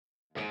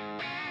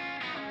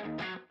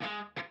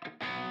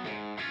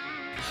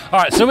All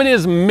right, so it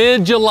is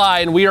mid-July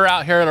and we are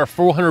out here at our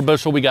 400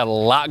 bushel. We got a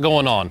lot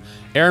going on.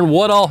 Aaron,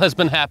 what all has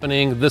been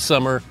happening this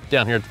summer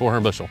down here at the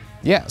 400 bushel?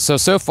 Yeah,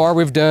 so far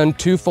we've done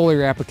 2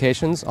 foliar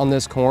applications on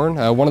this corn.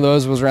 One of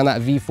those was around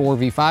that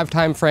V4, V5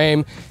 time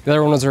frame. The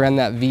other one was around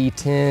that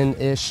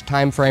V10-ish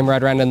time frame,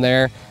 right around in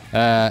there.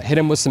 Hit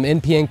them with some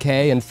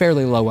NP&K in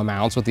fairly low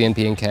amounts with the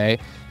NP&K.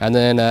 And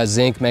then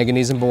zinc,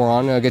 manganese, and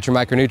boron, get your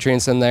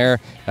micronutrients in there.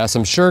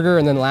 Some sugar,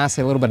 and then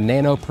lastly a little bit of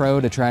Nano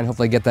Pro to try and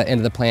hopefully get that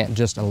into the plant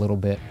just a little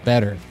bit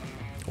better.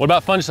 What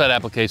about fungicide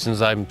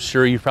applications? I'm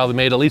sure you've probably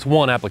made at least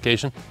one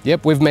application.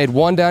 Yep, we've made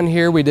one down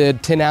here. We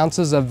did 10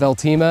 ounces of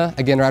Veltima,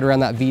 again, right around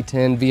that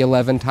V10,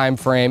 V11 time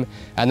frame.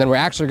 And then we're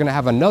actually gonna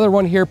have another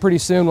one here pretty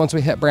soon once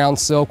we hit brown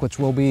silk, which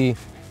will be,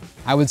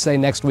 I would say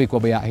next week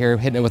we'll be out here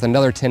hitting it with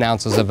another 10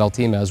 ounces of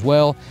Veltima as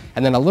well.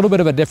 And then a little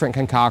bit of a different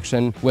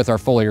concoction with our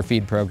foliar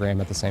feed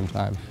program at the same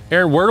time.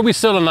 Aaron, where do we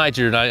sit on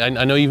nitrogen?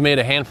 I know you've made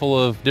a handful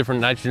of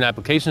different nitrogen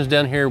applications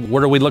down here.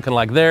 What are we looking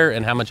like there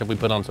and how much have we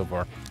put on so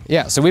far?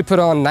 Yeah, so we put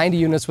on 90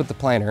 units with the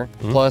planter,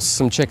 plus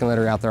some chicken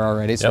litter out there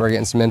already, so we're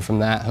getting some in from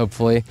that,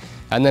 hopefully.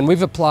 And then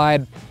we've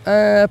applied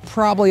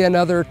probably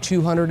another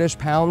 200-ish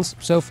pounds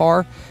so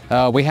far.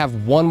 We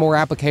have one more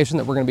application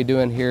that we're gonna be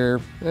doing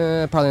here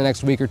probably the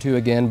next week or two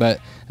again, but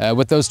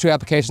with those 2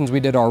 applications we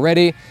did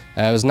already,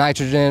 it was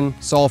nitrogen,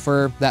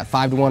 sulfur, that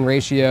 5-to-1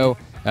 ratio,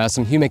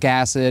 some humic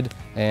acid,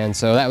 and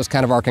so that was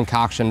kind of our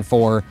concoction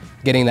for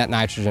getting that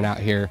nitrogen out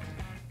here.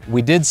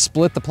 We did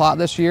split the plot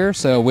this year,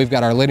 so we've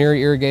got our linear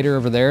irrigator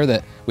over there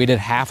that we did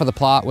half of the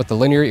plot with the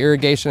linear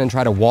irrigation and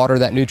try to water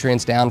that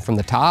nutrients down from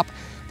the top.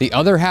 The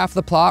other half of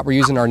the plot, we're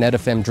using our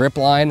Netafim drip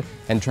line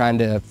and trying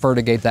to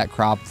fertigate that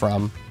crop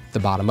from the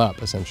bottom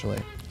up, essentially.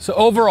 So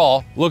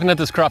overall, looking at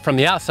this crop from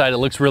the outside, it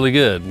looks really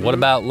good. What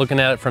about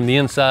looking at it from the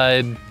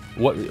inside?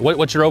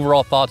 What's your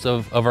overall thoughts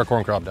of our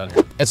corn crop down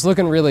here? It's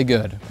looking really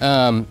good.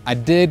 I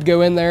did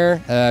go in there,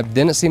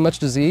 didn't see much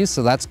disease,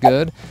 so that's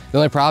good. The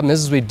only problem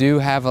is we do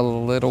have a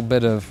little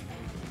bit of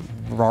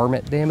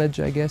varmint damage,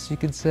 I guess you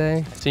could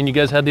say. I've seen you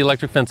guys had the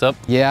electric fence up.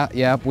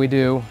 Yeah, we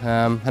do.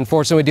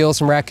 Unfortunately, we deal with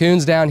some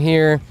raccoons down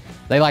here.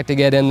 They like to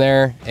get in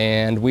there,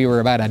 and we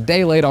were about a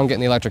day late on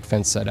getting the electric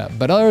fence set up.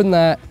 But other than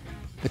that,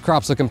 the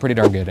crop's looking pretty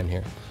darn good in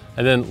here.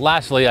 And then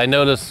lastly, I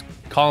noticed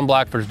Collin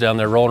Blackford's down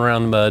there rolling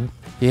around in the mud.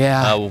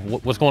 Yeah.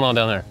 What's going on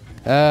down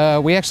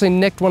there? We actually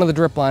nicked one of the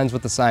drip lines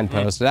with the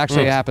signpost. It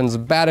actually happens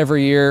about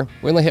every year.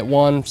 We only hit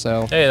one,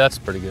 so. Hey, that's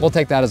pretty good. We'll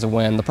take that as a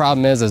win. The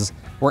problem is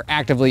we're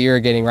actively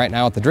irrigating right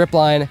now with the drip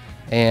line,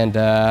 and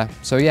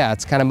so yeah,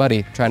 it's kind of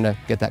muddy trying to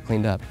get that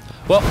cleaned up.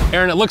 Well,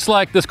 Aaron, it looks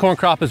like this corn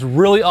crop is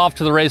really off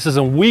to the races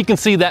and we can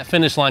see that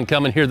finish line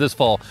coming here this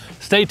fall.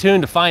 Stay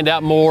tuned to find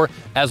out more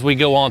as we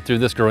go on through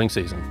this growing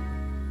season.